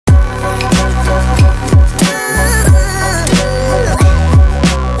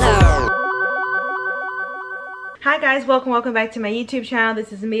guys, welcome back to my YouTube channel.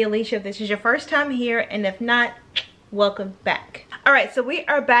 This is me, Alicia, if this is your first time here, and if not, welcome back. All right, so we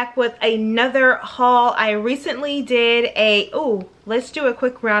are back with another haul. I recently did let's do a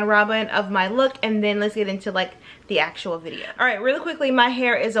quick round robin of my look, and then let's get into like the actual video. All right, really quickly, my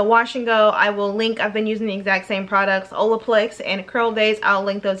hair is a wash and go. I will link, I've been using the exact same products, Olaplex and Curl Days. I'll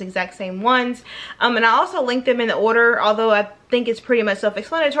link those exact same ones. And I also link them in the order, although I think it's pretty much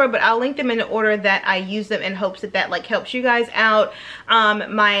self-explanatory, but I'll link them in the order that I use them in hopes that like helps you guys out.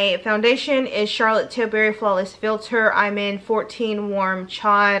 My foundation is Charlotte Tilbury Flawless Filter. I'm in 14 Warm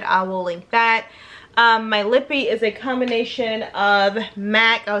Chod. I will link that. My lippy is a combination of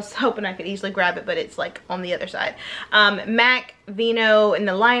MAC. I was hoping I could easily grab it, but it's like on the other side. MAC, Vino in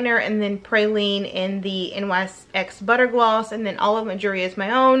the liner, and then Praline in the NYX Butter Gloss, and then all of my jewelry is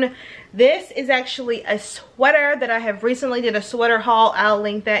my own. This is actually a sweater that I have recently did a sweater haul. I'll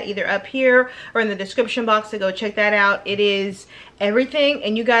link that either up here or in the description box, so go check that out. It is everything,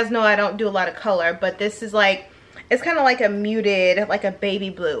 and you guys know I don't do a lot of color, but this is like, it's kind of like a muted, like a baby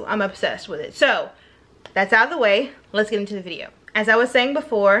blue. I'm obsessed with it. So that's out of the way. Let's get into the video. As I was saying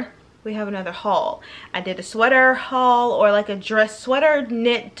before, we have another haul. I did a sweater haul, or like a dress, sweater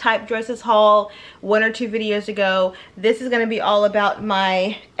knit type dresses haul 1 or 2 videos ago. This is going to be all about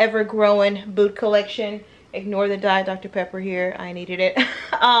my ever-growing boot collection. Ignore the Diet Dr. Pepper here, I needed it.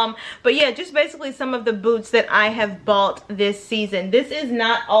 But yeah, just basically some of the boots that I have bought this season. This is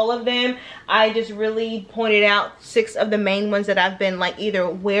not all of them. I just really pointed out 6 of the main ones that I've been like either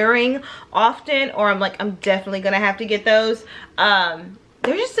wearing often, or I'm definitely gonna have to get those.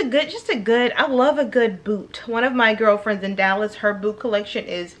 They're just a good, I love a good boot. One of my girlfriends in Dallas, her boot collection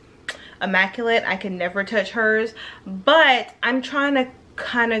is immaculate. I can never touch hers, but I'm trying to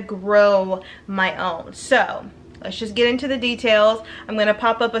kind of grow my own. So let's just get into the details. I'm going to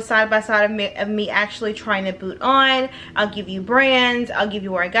pop up a side-by-side of me actually trying the boot on. I'll give you brands, I'll give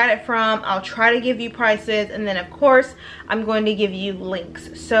you where I got it from, I'll try to give you prices, and then of course I'm going to give you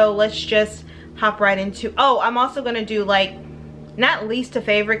links. So let's just hop right into, I'm also going to do like, not least to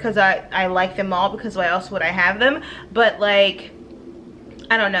favorite, because I like them all, because why else would I have them, but like,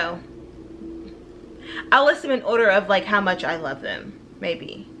 I don't know, I'll list them in order of like how much I love them.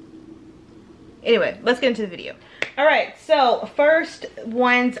 Maybe. Anyway, let's get into the video. All right, so first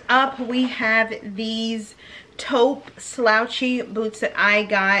ones up, we have these taupe slouchy boots that I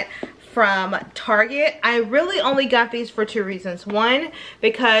got from Target. I really only got these for 2 reasons. One,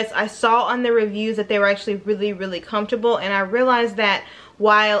 because I saw on the reviews that they were actually really comfortable, and I realized that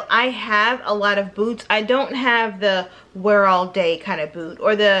while I have a lot of boots, I don't have the wear all day kind of boot,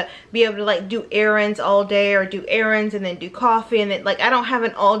 or the be able to like do errands all day, or do errands and then do coffee, and then like I don't have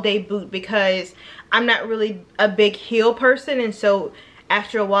an all day boot because I'm not really a big heel person, and so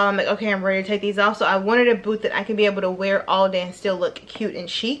after a while I'm like, okay, I'm ready to take these off. So I wanted a boot that I can be able to wear all day and still look cute and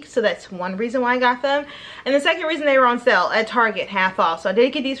chic. So that's one reason why I got them. And the second reason, they were on sale at Target, half off. So I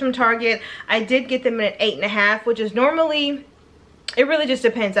did get these from Target. I did get them at 8.5, which is normally, it really just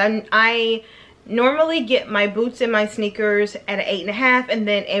depends. I normally get my boots and my sneakers at an 8.5, and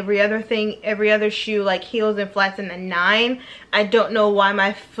then every other shoe, like heels and flats, in a 9. I don't know why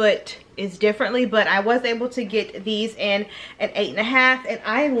my foot is differently, but I was able to get these in at 8.5, and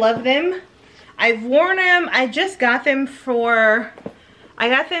I love them. I've worn them. I just got them I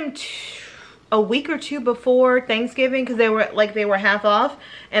got them a week or 2 before Thanksgiving, because they were half off,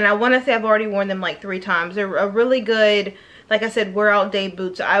 and I want to say I've already worn them like 3 times. They're a really good, like I said, wear all day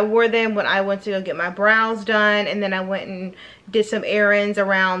boots. I wore them when I went to go get my brows done, and then I went and did some errands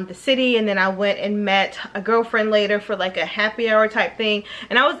around the city, and then I went and met a girlfriend later for like a happy hour type thing,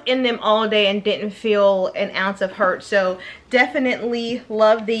 and I was in them all day and didn't feel an ounce of hurt. So definitely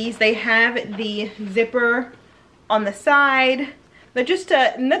love these. They have the zipper on the side. They're just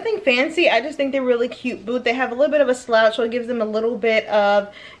nothing fancy. I just think they're really cute boot. They have a little bit of a slouch, so it gives them a little bit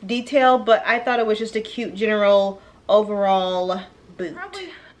of detail, but I thought it was just a cute general overall boot.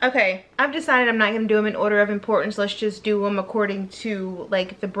 Okay, I've decided I'm not going to do them in order of importance. Let's just do them according to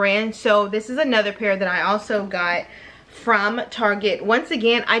like the brand. So this is another pair that I also got from Target. Once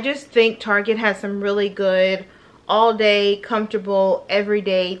again, I just think Target has some really good all day, comfortable,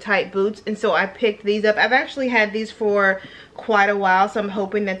 everyday type boots, and so I picked these up. I've actually had these for quite a while, so I'm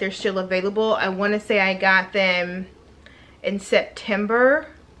hoping that they're still available. I want to say I got them in September.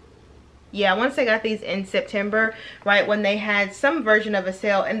 Yeah, once I got these in September, right when they had some version of a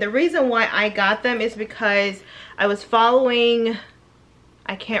sale. And the reason why I got them is because I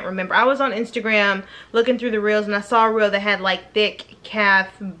I can't remember. I was on Instagram looking through the reels and I saw a reel that had like thick calf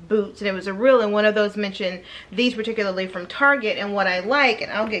boots, and it was a reel, and one of those mentioned these particularly from Target. And what I like,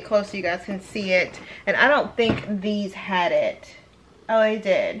 and I'll get close so you guys can see it, and I don't think these had it. Oh, they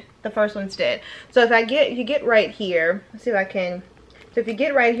did. The first ones did. So if you get right here, let's see if I can. So if you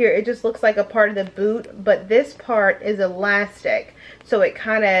get right here, it just looks like a part of the boot, but this part is elastic. So it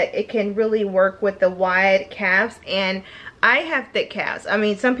can really work with the wide calves. And I have thick calves. I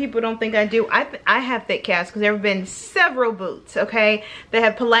mean, some people don't think I do. I have thick calves because there have been several boots, okay, that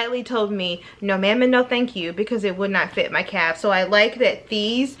have politely told me, no ma'am and no thank you, because it would not fit my calves. So I like that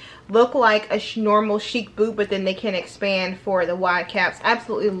these look like a normal chic boot, but then they can expand for the wide calves.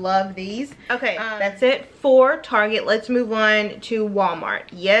 Absolutely love these. Okay, that's it for Target. Let's move on to Walmart.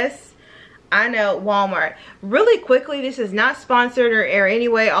 Yes, I know, Walmart. Really quickly, this is not sponsored or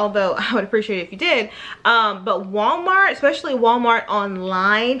anyway, although I would appreciate it if you did. But Walmart, especially Walmart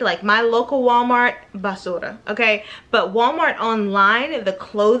online, like my local Walmart, basura, okay? But Walmart online, the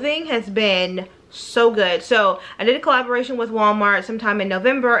clothing has been so good. So I did a collaboration with Walmart sometime in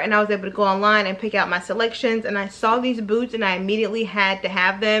November, and I was able to go online and pick out my selections, and I saw these boots and I immediately had to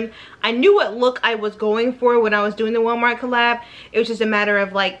have them. I knew what look I was going for when I was doing the Walmart collab. It was just a matter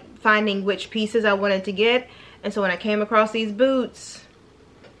of like finding which pieces I wanted to get. And so when I came across these boots,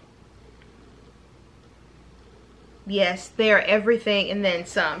 yes, they are everything and then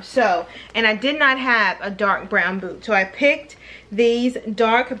some. So, and I did not have a dark brown boot, so I picked these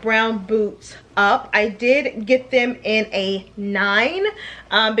dark brown boots up. I did get them in a 9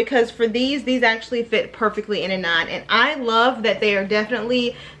 because for these actually fit perfectly in a 9, and I love that they are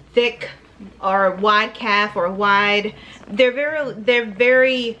definitely thick or wide calf or wide. They're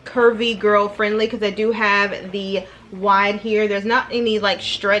very curvy girl friendly because they do have the wide here. There's not any like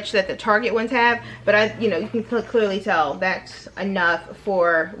stretch that the Target ones have, but you can clearly tell that's enough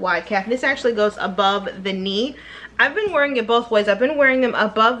for wide calf. This actually goes above the knee. I've been wearing it both ways. I've been wearing them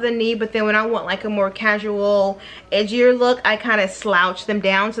above the knee, but then when I want like a more casual, edgier look, I kind of slouch them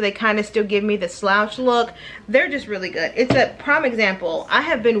down, so they kind of still give me the slouch look. They're just really good. It's a prime example. I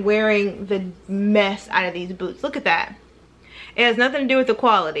have been wearing the mess out of these boots. Look at that. It has nothing to do with the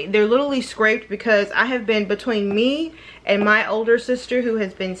quality. They're literally scraped because I have been, between me and my older sister who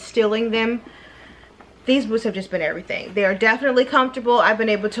has been stealing them, these boots have just been everything. They are definitely comfortable. I've been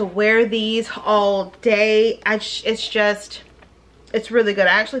able to wear these all day. It's really good.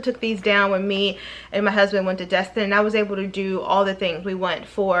 I actually took these down when me and my husband went to Destin, and I was able to do all the things. We went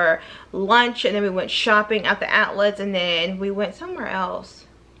for lunch, and then we went shopping at the outlets, and then we went somewhere else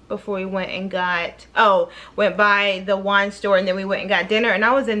before we went and got, went by the wine store, and then we went and got dinner, and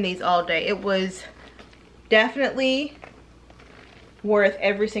I was in these all day. It was definitely worth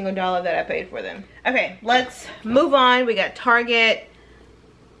every single dollar that I paid for them. Okay, let's move on. We got Target,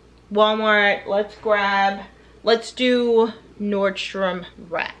 Walmart. Let's do Nordstrom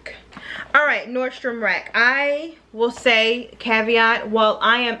Rack. All right, Nordstrom Rack. I will say, caveat, while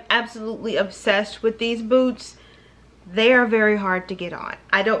I am absolutely obsessed with these boots, they are very hard to get on.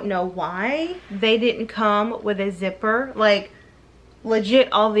 I don't know why they didn't come with a zipper. Like,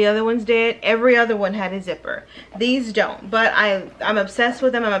 legit, all the other ones did. Every other one had a zipper. These don't, but I'm obsessed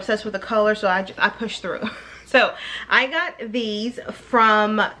with them. I'm obsessed with the color, so I push through. So I got these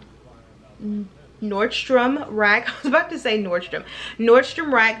from Nordstrom Rack. I was about to say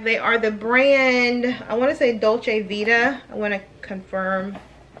Nordstrom Rack. They are the brand, I want to say Dolce Vita. I want to confirm.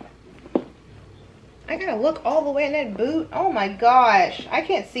 I gotta look all the way in that boot. Oh my gosh, I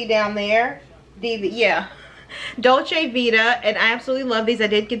can't see down there. Yeah, Dolce Vita, and I absolutely love these. I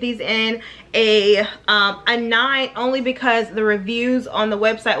did get these in a 9 only because the reviews on the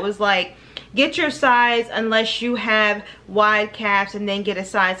website was like, get your size unless you have wide calves, and then get a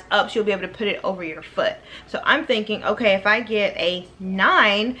size up so you'll be able to put it over your foot. So I'm thinking, okay, if I get a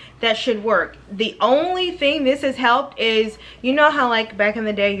 9, that should work. The only thing this has helped is, you know how like back in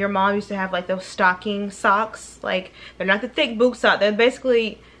the day your mom used to have like those stocking socks? Like, they're not the thick boot sock, they're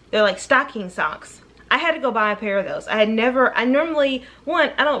like stocking socks. I had to go buy a pair of those. I normally,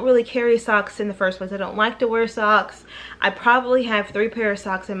 I don't really carry socks in the first place. I don't like to wear socks. I probably have 3 pairs of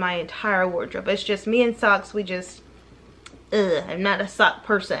socks in my entire wardrobe. It's just me and socks. I'm not a sock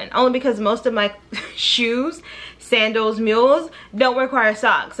person. Only because most of my shoes, sandals, mules, don't require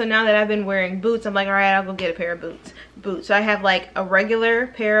socks. So now that I've been wearing boots, I'm like, all right, I'll go get a pair of boots. So I have like a regular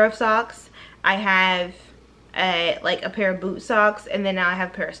pair of socks. I have like a pair of boot socks, and then now I have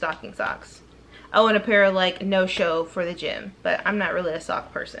a pair of stocking socks. I want a pair of like no show for the gym, but I'm not really a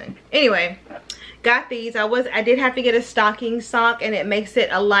sock person. Anyway, got these. I did have to get a stocking sock, and it makes it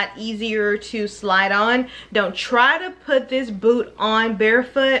a lot easier to slide on. Don't try to put this boot on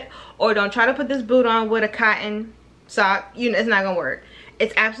barefoot, or don't try to put this boot on with a cotton sock. You know, it's not gonna work.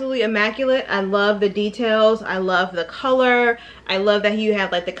 It's absolutely immaculate. I love the details. I love the color. I love that you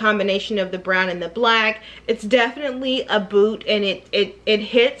have like the combination of the brown and the black. It's definitely a boot, and it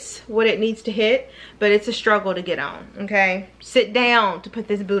hits what it needs to hit, but it's a struggle to get on, okay? Sit down to put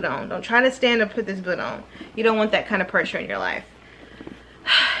this boot on. Don't try to stand up to put this boot on. You don't want that kind of pressure in your life.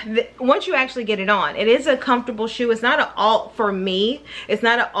 Once you actually get it on, it is a comfortable shoe. It's not an all, for me, it's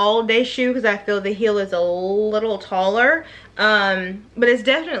not an all-day shoe because I feel the heel is a little taller, but it's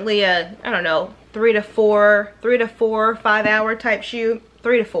definitely a, I don't know, 3 to 4 5 hour type shoe.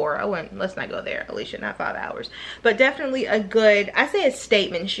 3 to 4. I wouldn't, let's not go there, Alicia, not 5 hours, but definitely a good, I say a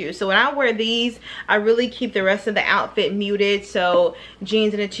statement shoe. So when I wear these, I really keep the rest of the outfit muted. So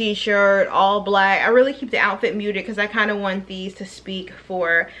jeans and a t-shirt, all black. I really keep the outfit muted because I kind of want these to speak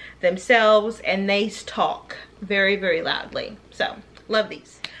for themselves, and they talk very, very loudly. So love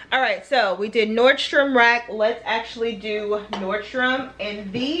these. All right, so we did Nordstrom Rack. Let's actually do Nordstrom.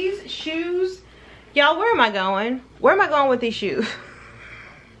 And these shoes, y'all, where am I going? Where am I going with these shoes?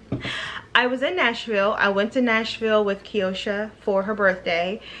 I was in Nashville. I went to Nashville with Kiosha for her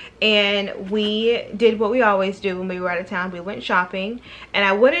birthday, and we did what we always do when we were out of town. We went shopping, and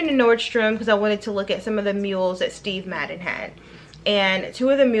I went into Nordstrom because I wanted to look at some of the mules that Steve Madden had. And 2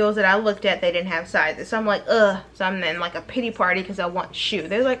 of the mules that I looked at, they didn't have sizes. So I'm like, ugh. So I'm in like a pity party because I want shoe.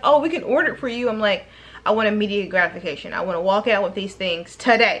 They're like, oh, we can order it for you. I'm like, I want immediate gratification. I want to walk out with these things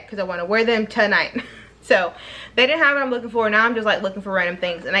today because I want to wear them tonight. So they didn't have what I'm looking for. Now I'm just like looking for random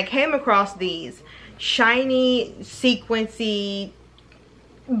things, and I came across these shiny sequency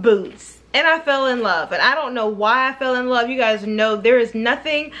boots, and I fell in love. And I don't know why I fell in love. You guys know there is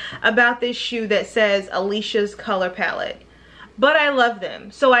nothing about this shoe that says Alicia's color palette, but I love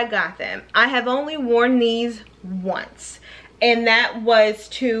them, so I got them. I have only worn these once, and that was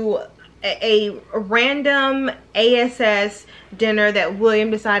to a random ASS dinner that William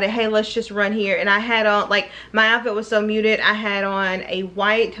decided, hey, let's just run here. And I had on, like, my outfit was so muted, I had on a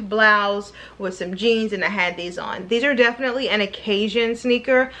white blouse with some jeans, and I had these on. These are definitely an occasion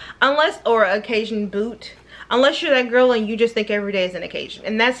sneaker, or occasion boot, unless you're that girl and you just think every day is an occasion,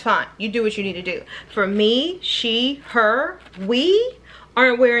 and that's fine. You do what you need to do. For me, she, her, we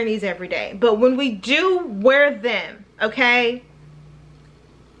aren't wearing these every day, but when we do wear them, okay,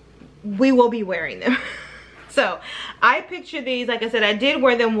 we will be wearing them. So I picture these, like I said, I did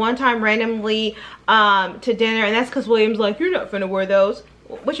wear them one time randomly to dinner, and that's because William's like, you're not gonna wear those.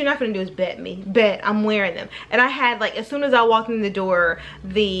 What you're not gonna do is bet me. Bet I'm wearing them. And I had, like, as soon as I walked in the door,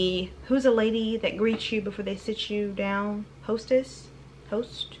 who's the lady that greets you before they sit you down? Host?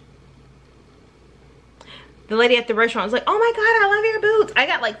 The lady at the restaurant was like, oh my god, I love your boots. I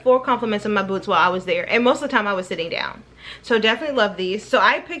got like 4 compliments on my boots while I was there, and most of the time I was sitting down. So definitely love these. So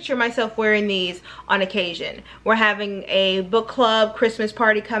I picture myself wearing these on occasion. We're having a book club Christmas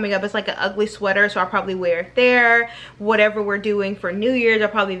party coming up. It's like an ugly sweater, so I'll probably wear it there. Whatever we're doing for New Year's, I'll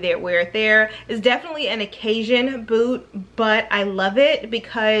probably wear it there. It's definitely an occasion boot, but I love it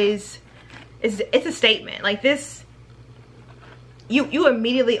because it's a statement. Like this, you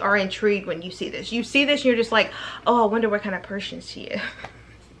immediately are intrigued when you see this. You see this and you're just like, oh, I wonder what kind of person she is.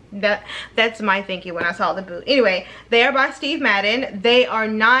 That's my thinking when I saw the boot. Anyway, they are by Steve Madden. They are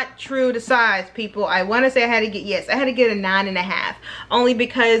not true to size, people. I want to say I had to get a 9.5, only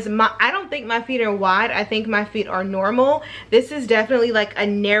because I don't think my feet are wide. I think my feet are normal. This is definitely like a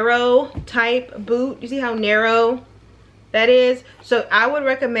narrow type boot. You see how narrow that is? So I would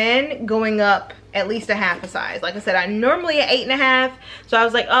recommend going up at least a half a size. Like I said, I'm normally at 8.5, so I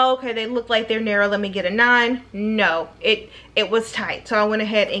was like, oh, okay, they look like they're narrow, let me get a 9. No, it was tight, so I went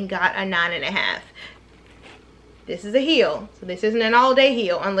ahead and got a 9.5. This is a heel, so this isn't an all-day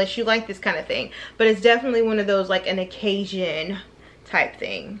heel unless you like this kind of thing, but it's definitely one of those like an occasion type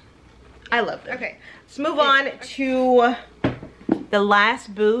thing. I love them. Okay, let's move on to the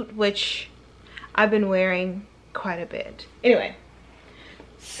last boot, which I've been wearing quite a bit. Anyway,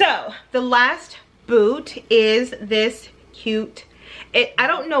 so the last boot is this cute, I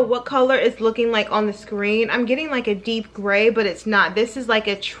don't know what color it's looking like on the screen. I'm getting like a deep gray, but it's not. This is like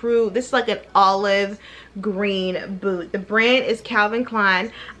this is like an olive green boot. The brand is Calvin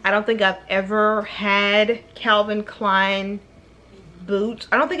Klein. I don't think I've ever had Calvin Klein boots.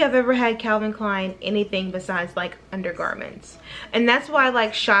 I don't think I've ever had Calvin Klein anything besides like undergarments, and that's why I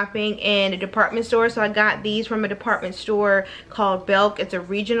like shopping in a department store. So I got these from a department store called Belk. It's a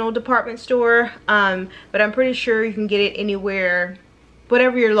regional department store, but I'm pretty sure you can get it anywhere,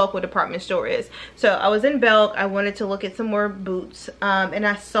 whatever your local department store is. So I was in Belk. I wanted to look at some more boots, and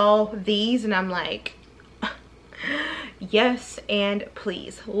I saw these and I'm like, yes and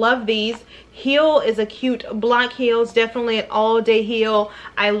please. Love these. Heel is a cute block heel. It's definitely an all-day heel.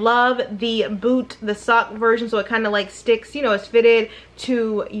 I love the boot, the sock version, so it kind of like sticks, you know, it's fitted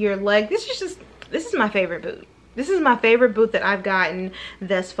to your leg. This is my favorite boot. This is my favorite boot that I've gotten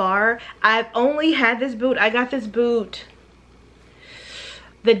thus far. I've only had this boot. I got this boot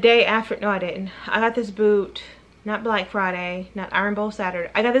the day after. No, I didn't. I got this boot not Black Friday, not Iron Bowl Saturday.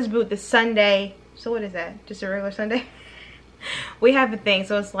 I got this boot the Sunday. So what is that? Just a regular Sunday? We have a thing,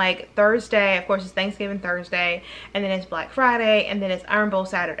 so it's like Thursday, of course it's Thanksgiving Thursday, and then it's Black Friday, and then it's Iron Bowl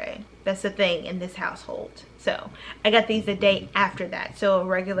Saturday. That's the thing in this household. So I got these the day after that, so a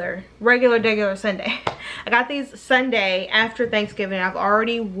regular Sunday. I got these Sunday after Thanksgiving. I've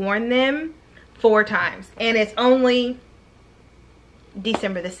already worn them 4 times, and it's only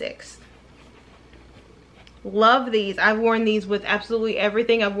December the 6th. Love these. I've worn these with absolutely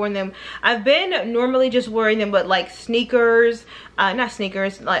everything. I've worn them. I've been normally just wearing them with like sneakers, not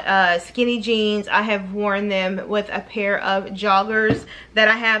sneakers, like skinny jeans. I have worn them with a pair of joggers that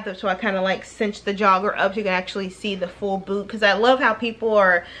I have, so I kind of like cinch the jogger up so you can actually see the full boot, because I love how people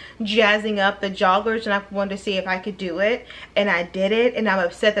are jazzing up the joggers, and I wanted to see if I could do it, and I did it, and I'm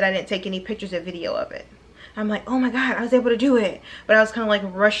upset that I didn't take any pictures or video of it. I'm like, oh my god, I was able to do it. But I was kind of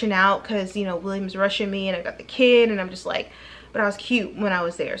like rushing out because, you know, William's rushing me and I got the kid, and I'm just like, but I was cute when I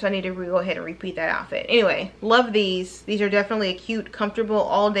was there, so I need to go ahead and repeat that outfit. Anyway, love these. These are definitely a cute, comfortable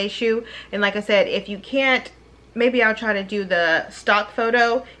all-day shoe. And like I said, if you can't, maybe I'll try to do the stock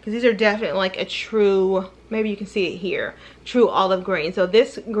photo, because these are definitely like a true, maybe you can see it here, true olive green. So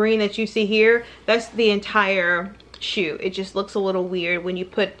this green that you see here, that's the entire shoe. It just looks a little weird when you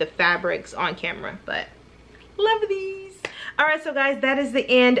put the fabrics on camera, but love these. All right, so guys, that is the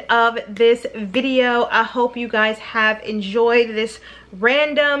end of this video. I hope you guys have enjoyed this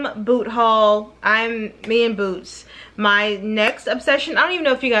random boot haul. Me and boots. My next obsession, I don't even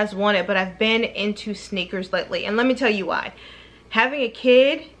know if you guys want it, but I've been into sneakers lately, and let me tell you why. Having a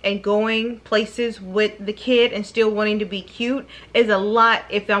kid and going places with the kid and still wanting to be cute is a lot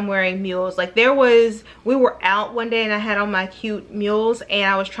if I'm wearing mules. Like we were out one day and I had on my cute mules, and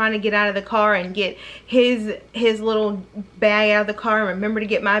I was trying to get out of the car and get his little bag out of the car and remember to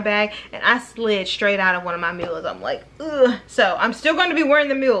get my bag, and I slid straight out of one of my mules. I'm like, ugh. So I'm still going to be wearing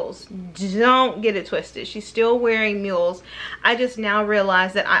the mules. Don't get it twisted. She's still wearing mules. I just now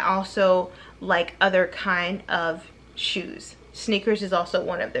realize that I also like other kind of shoes. Sneakers is also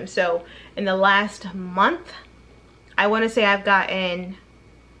one of them. So in the last month, I want to say I've gotten,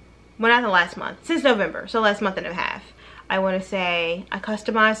 well, not the last month, since November, so last month and a half, I want to say I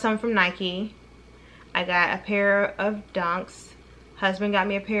customized some from Nike. I got a pair of Dunks. Husband got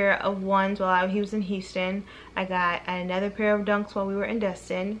me a pair of ones while he was in Houston. I got another pair of Dunks while we were in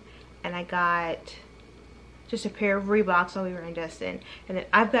Destin, and I got just a pair of Reeboks while we were in Destin. And then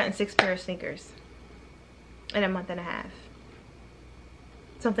I've gotten 6 pairs of sneakers in a month and a half.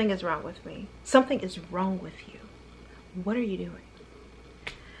 Something is wrong with me. Something is wrong with you. What are you doing?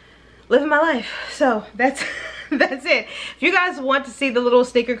 Living my life. So that's that's it. If you guys want to see the little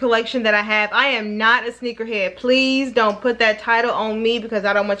sneaker collection that I have, I am not a sneakerhead. Please don't put that title on me, because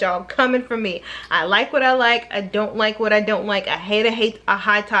I don't want y'all coming for me. I like what I like. I don't like what I don't like. I hate a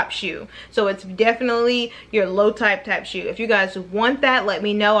high top shoe. So it's definitely your low type shoe. If you guys want that, let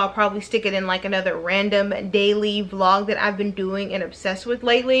me know. I'll probably stick it in like another random daily vlog that I've been doing and obsessed with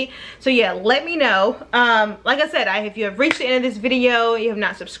lately. So yeah, let me know. Like I said, if you have reached the end of this video, you have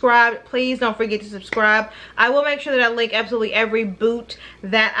not subscribed, please don't forget to subscribe. I will make sure that I link absolutely every boot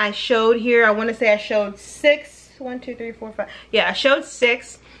that I showed here. I want to say I showed 6. 1, 2, 3, 4, 5. Yeah, I showed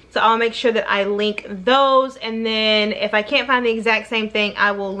 6. So I'll make sure that I link those. And then if I can't find the exact same thing,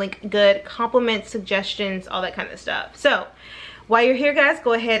 I will link good compliments, suggestions, all that kind of stuff. So while you're here, guys,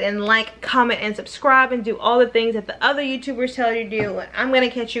 go ahead and like, comment, and subscribe, and do all the things that the other YouTubers tell you to do. I'm going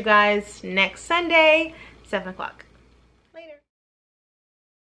to catch you guys next Sunday, 7 o'clock.